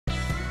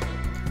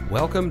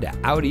Welcome to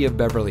Audi of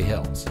Beverly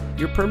Hills,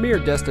 your premier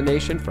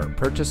destination for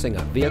purchasing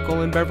a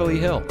vehicle in Beverly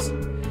Hills.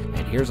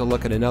 And here's a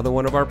look at another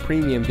one of our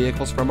premium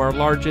vehicles from our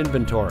large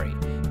inventory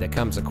that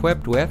comes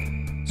equipped with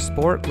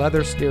sport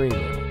leather steering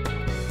wheel,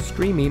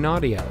 streaming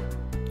audio,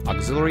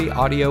 auxiliary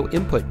audio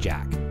input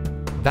jack,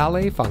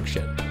 valet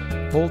function,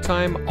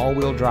 full-time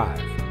all-wheel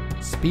drive,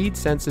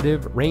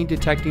 speed-sensitive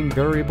rain-detecting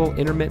variable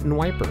intermittent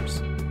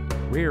wipers,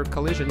 rear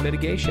collision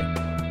mitigation,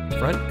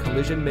 front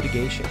collision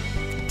mitigation,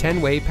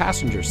 10-way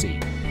passenger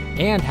seat,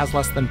 and has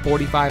less than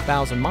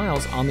 45,000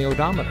 miles on the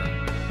odometer.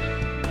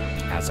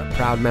 As a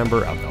proud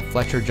member of the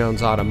Fletcher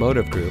Jones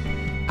Automotive Group,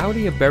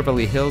 Audi of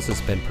Beverly Hills has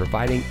been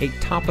providing a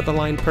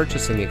top-of-the-line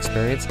purchasing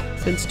experience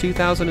since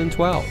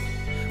 2012.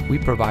 We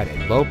provide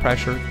a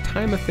low-pressure,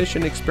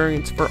 time-efficient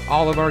experience for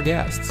all of our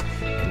guests,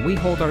 and we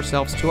hold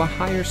ourselves to a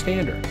higher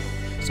standard.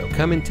 So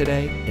come in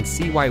today and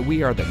see why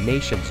we are the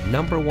nation's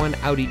 #1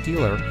 Audi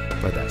dealer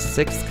for the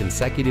 6th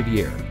consecutive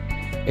year.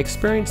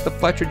 Experience the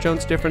Fletcher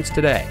Jones difference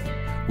today.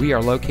 We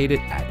are located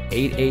at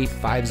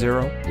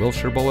 8850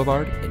 Wilshire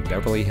Blvd in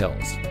Beverly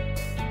Hills.